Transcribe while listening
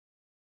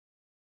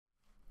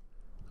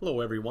Hello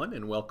everyone,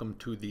 and welcome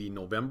to the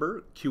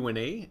November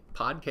Q&A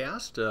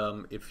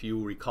podcast. If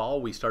you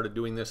recall, we started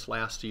doing this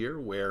last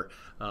year where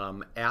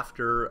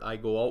after I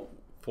go out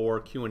for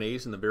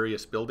Q&As in the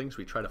various buildings,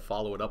 we try to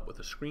follow it up with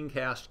a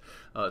screencast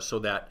so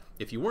that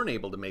if you weren't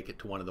able to make it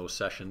to one of those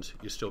sessions,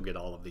 you still get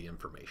all of the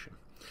information.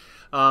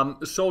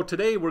 So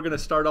today we're going to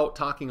start out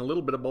talking a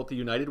little bit about the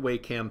United Way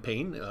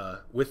campaign.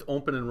 With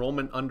open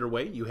enrollment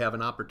underway, you have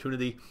an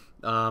opportunity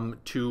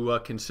to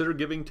consider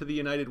giving to the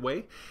United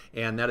Way,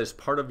 and that is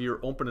part of your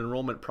open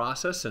enrollment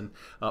process. And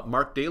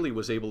Mark Daly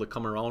was able to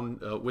come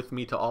around with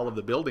me to all of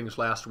the buildings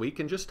last week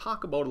and just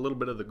talk about a little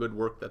bit of the good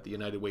work that the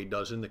United Way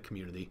does in the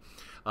community.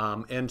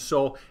 And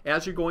so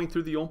as you're going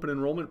through the open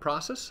enrollment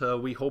process,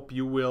 we hope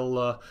you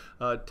will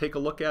take a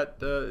look at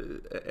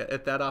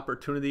that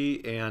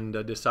opportunity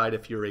and decide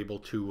if you're able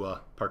to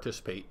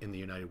participate in the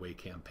United Way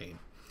campaign.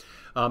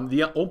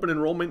 The open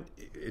enrollment,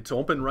 it's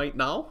open right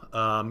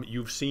now.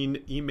 You've seen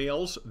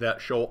emails that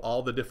show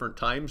all the different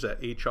times that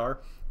HR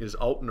is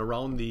out and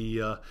around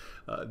the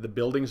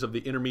buildings of the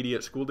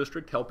intermediate school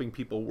district helping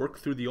people work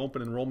through the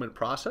open enrollment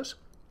process.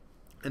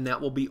 And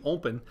that will be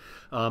open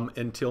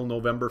until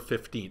November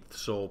 15th.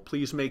 So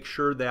please make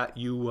sure that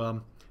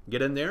you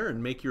get in there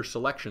and make your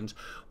selections.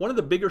 One of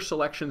the bigger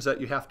selections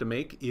that you have to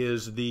make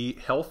is the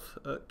health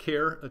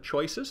care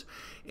choices.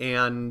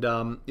 And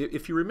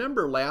if you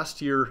remember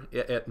last year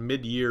at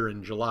mid-year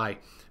in July,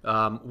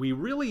 we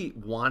really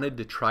wanted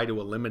to try to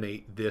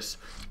eliminate this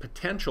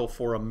potential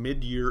for a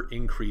mid-year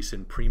increase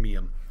in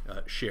premium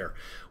share.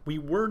 We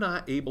were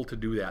not able to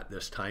do that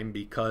this time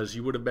because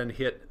you would have been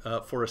hit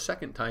for a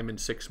second time in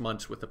 6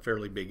 months with a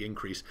fairly big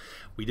increase.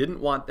 We didn't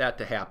want that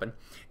to happen,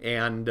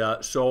 and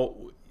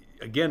so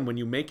again, when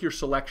you make your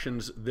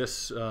selections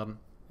this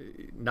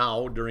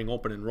now during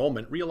open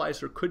enrollment, realize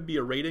there could be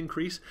a rate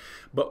increase,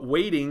 but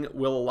waiting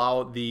will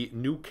allow the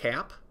new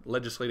cap,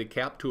 legislated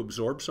cap, to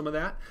absorb some of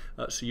that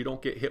so you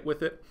don't get hit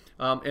with it,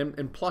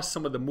 and plus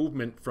some of the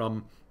movement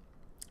from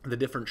the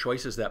different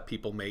choices that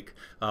people make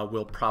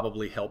will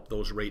probably help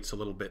those rates a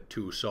little bit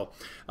too. So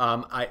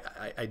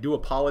I do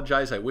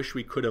apologize. I wish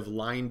we could have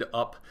lined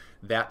up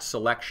that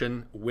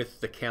selection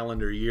with the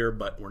calendar year,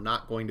 but we're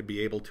not going to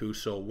be able to.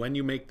 So when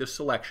you make this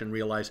selection,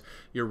 realize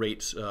your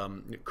rates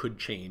could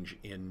change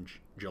in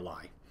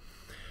July.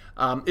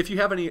 If you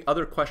have any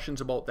other questions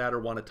about that or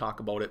want to talk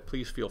about it,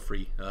 please feel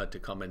free to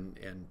come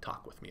and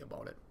talk with me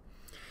about it.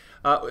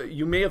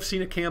 You may have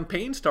seen a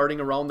campaign starting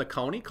around the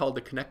county called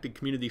the Connected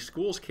Community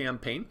Schools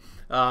campaign.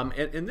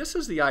 And this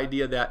is the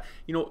idea that,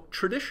 you know,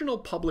 traditional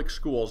public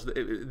schools,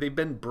 they've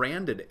been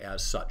branded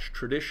as such,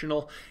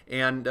 traditional,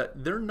 and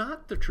they're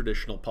not the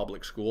traditional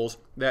public schools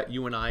that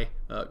you and I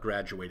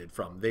graduated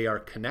from. They are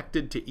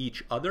connected to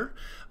each other.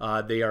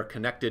 They are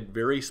connected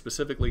very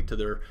specifically to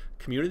their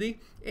community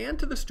and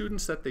to the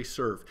students that they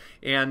serve.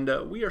 And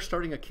we are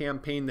starting a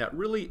campaign that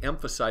really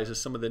emphasizes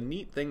some of the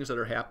neat things that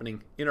are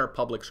happening in our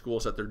public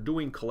schools that they're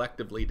doing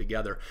collectively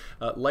together,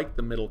 like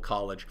the middle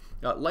college,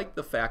 like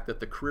the fact that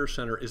the Career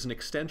Center is an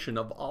extension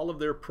of all of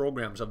their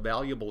programs, a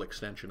valuable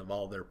extension of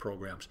all their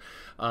programs,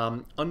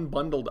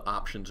 unbundled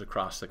options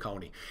across the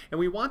county. And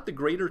we want the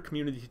greater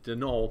community to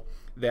know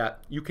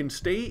that you can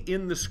stay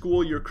in the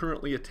school you're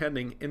currently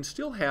attending and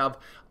still have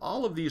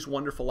all of these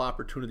wonderful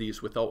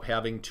opportunities without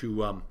having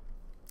to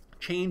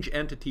change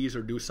entities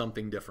or do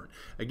something different.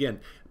 Again,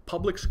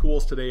 public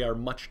schools today are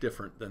much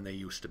different than they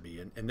used to be,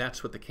 and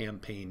that's what the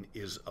campaign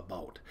is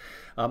about.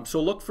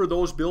 So look for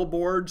those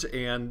billboards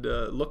and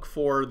look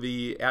for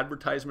the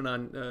advertisement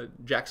on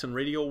Jackson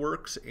Radio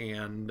Works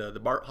and the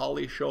Bart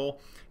Hawley Show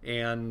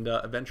and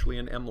eventually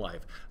in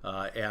MLive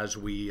as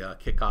we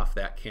kick off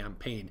that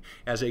campaign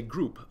as a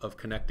group of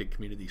connected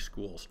community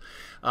schools.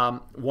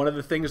 One of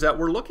the things that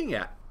we're looking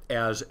at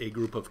as a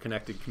group of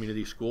connected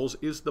community schools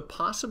is the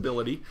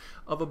possibility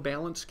of a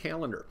balanced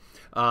calendar.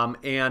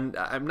 And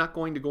I'm not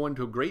going to go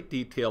into great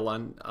detail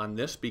on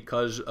this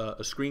because a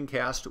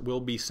screencast will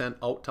be sent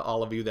out to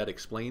all of you that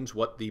explains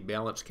what the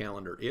balanced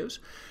calendar is.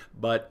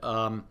 But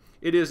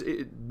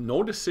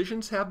no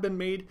decisions have been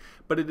made,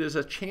 but it is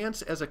a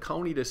chance as a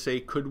county to say,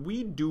 could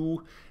we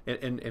do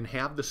and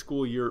have the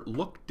school year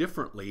look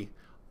differently,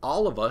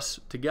 all of us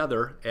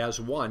together as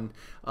one,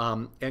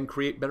 and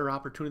create better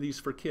opportunities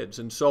for kids.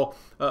 And so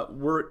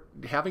we're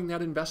having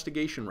that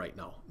investigation right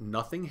now.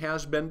 Nothing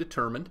has been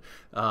determined,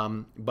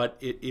 but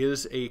it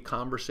is a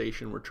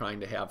conversation we're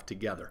trying to have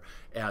together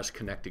as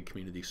connected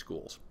community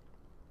schools.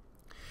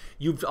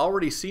 You've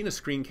already seen a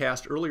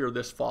screencast earlier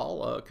this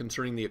fall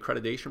concerning the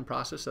accreditation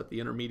process that the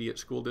intermediate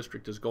school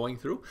district is going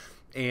through,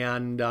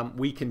 and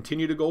we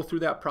continue to go through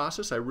that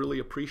process. I really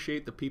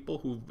appreciate the people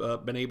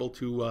who've been able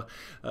to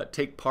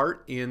take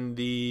part in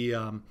the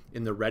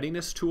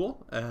readiness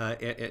tool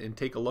and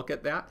take a look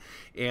at that.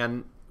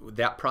 And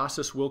that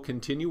process will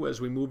continue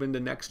as we move into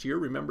next year.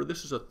 Remember,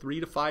 this is a 3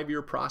 to 5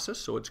 year process,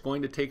 so it's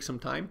going to take some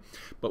time,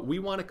 but we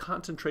want to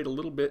concentrate a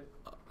little bit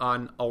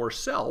on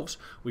ourselves.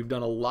 We've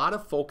done a lot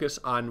of focus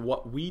on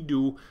what we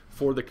do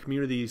for the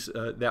communities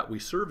that we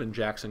serve in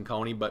Jackson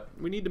County, but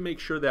we need to make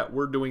sure that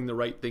we're doing the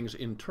right things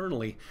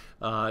internally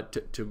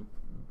to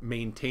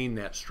maintain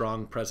that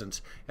strong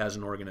presence as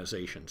an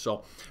organization.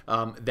 So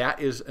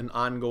that is an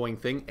ongoing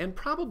thing, and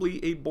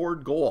probably a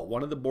board goal.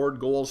 One of the board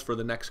goals for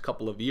the next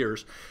couple of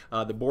years,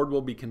 the board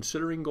will be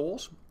considering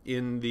goals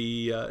in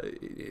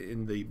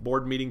the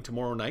board meeting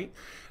tomorrow night.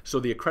 So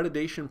the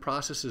accreditation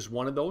process is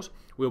one of those.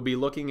 We'll be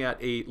looking at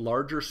a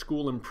larger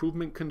school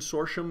improvement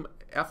consortium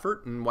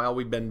effort, and while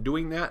we've been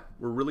doing that,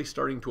 we're really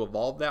starting to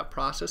evolve that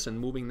process and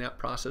moving that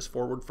process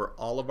forward for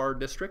all of our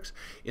districts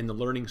in the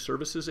learning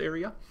services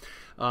area.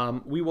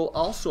 We will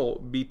also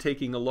be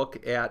taking a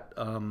look at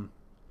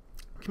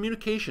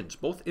communications,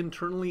 both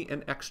internally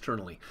and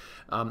externally.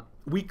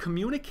 We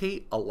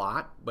communicate a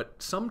lot,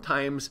 but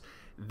sometimes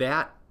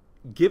that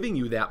giving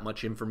you that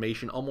much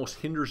information almost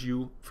hinders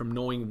you from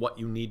knowing what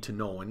you need to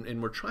know.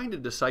 And we're trying to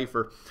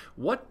decipher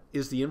what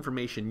is the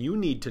information you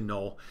need to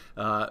know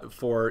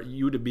for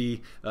you to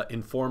be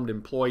informed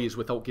employees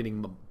without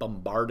getting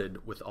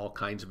bombarded with all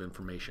kinds of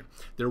information.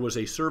 There was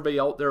a survey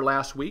out there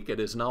last week. It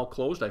is now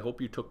closed. I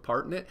hope you took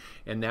part in it,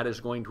 and that is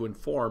going to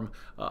inform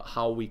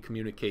how we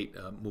communicate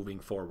moving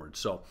forward.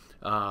 So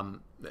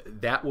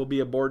that will be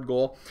a board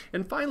goal.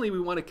 And finally,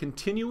 we want to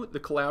continue the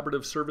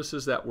collaborative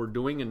services that we're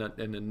doing in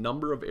a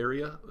number of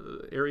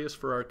areas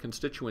for our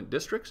constituent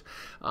districts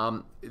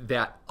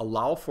that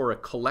allow for a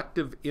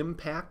collective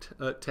impact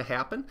to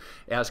happen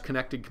as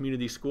connected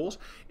community schools,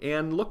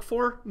 and look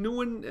for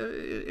new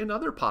and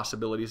other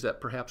possibilities that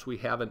perhaps we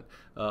haven't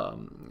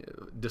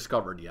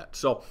discovered yet.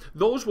 So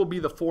those will be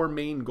the 4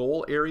 main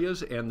goal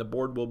areas, and the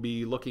board will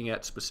be looking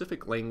at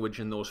specific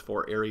language in those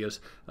 4 areas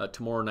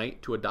tomorrow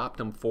night to adopt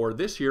them for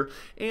this year.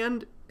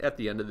 And at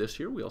the end of this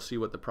year, we'll see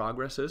what the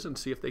progress is and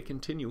see if they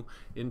continue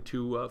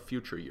into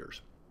future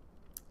years.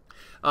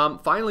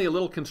 Finally, a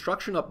little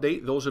construction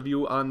update. Those of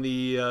you on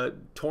the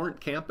Torrent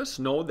campus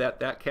know that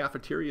that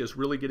cafeteria is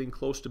really getting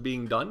close to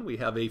being done. We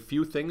have a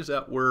few things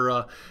that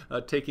we're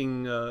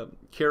taking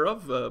care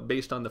of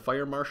based on the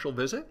fire marshal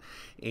visit,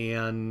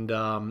 and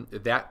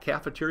that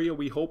cafeteria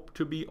we hope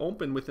to be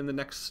open within the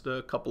next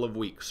couple of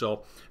weeks.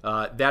 So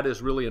that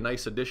is really a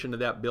nice addition to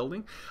that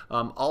building.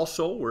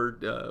 Also,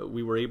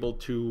 we were able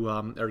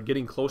to are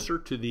getting closer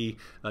to the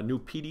new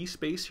PD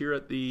space here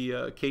at the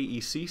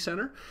KEC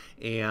Center,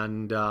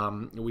 and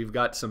we've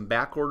got some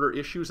back order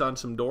issues on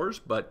some doors,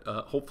 but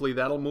hopefully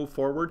that'll move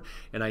forward.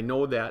 And I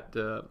know that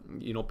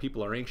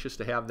people are anxious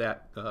to have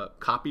that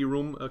copy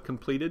room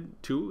completed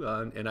too,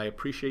 and I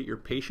appreciate your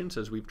patience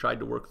as we've tried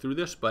to work through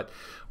this, but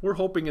we're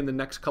hoping in the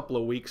next couple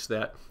of weeks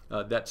that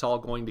that's all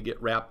going to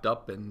get wrapped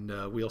up, and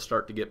we'll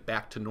start to get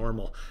back to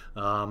normal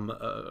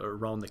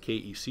around the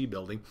KEC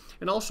building.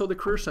 And also the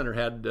Career Center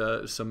had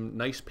some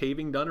nice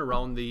paving done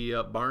around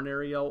the barn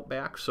area out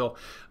back. So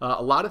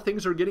a lot of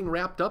things are getting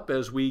wrapped up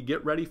as we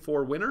get ready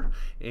for winter,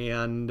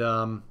 and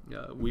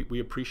we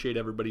appreciate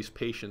everybody's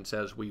patience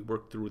as we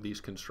work through these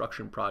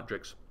construction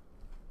projects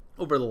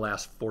over the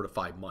last 4 to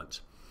 5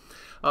 months.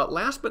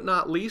 Last but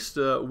not least,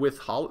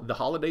 the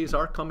holidays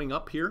are coming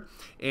up here,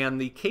 and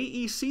the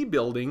KEC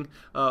building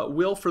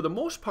will, for the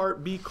most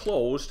part, be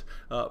closed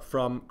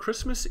from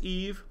Christmas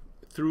Eve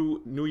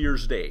through New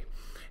Year's Day.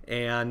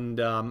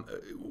 And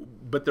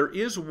but there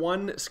is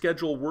one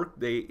scheduled work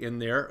day in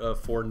there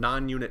for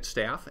non-unit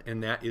staff,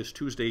 and that is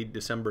Tuesday,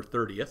 December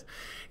 30th.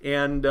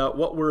 And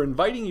what we're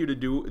inviting you to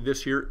do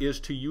this year is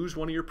to use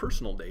one of your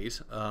personal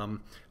days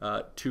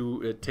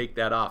to take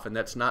that off. And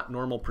that's not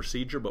normal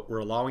procedure, but we're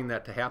allowing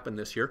that to happen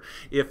this year.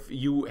 If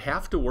you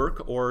have to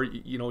work, or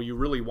you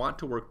really want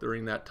to work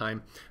during that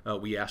time,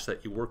 we ask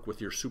that you work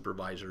with your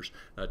supervisors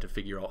to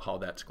figure out how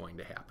that's going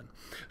to happen.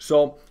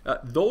 So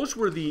those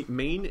were the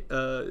main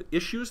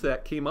issues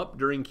that came up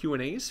during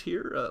Q&As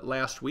here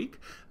last week.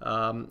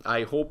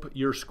 I hope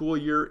your school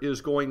year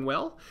is going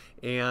well,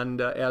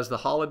 and as the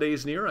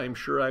holidays near, I'm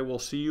sure I will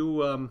see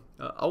you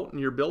out in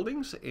your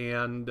buildings,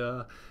 and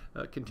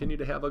continue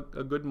to have a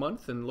good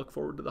month and look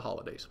forward to the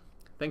holidays.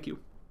 Thank you.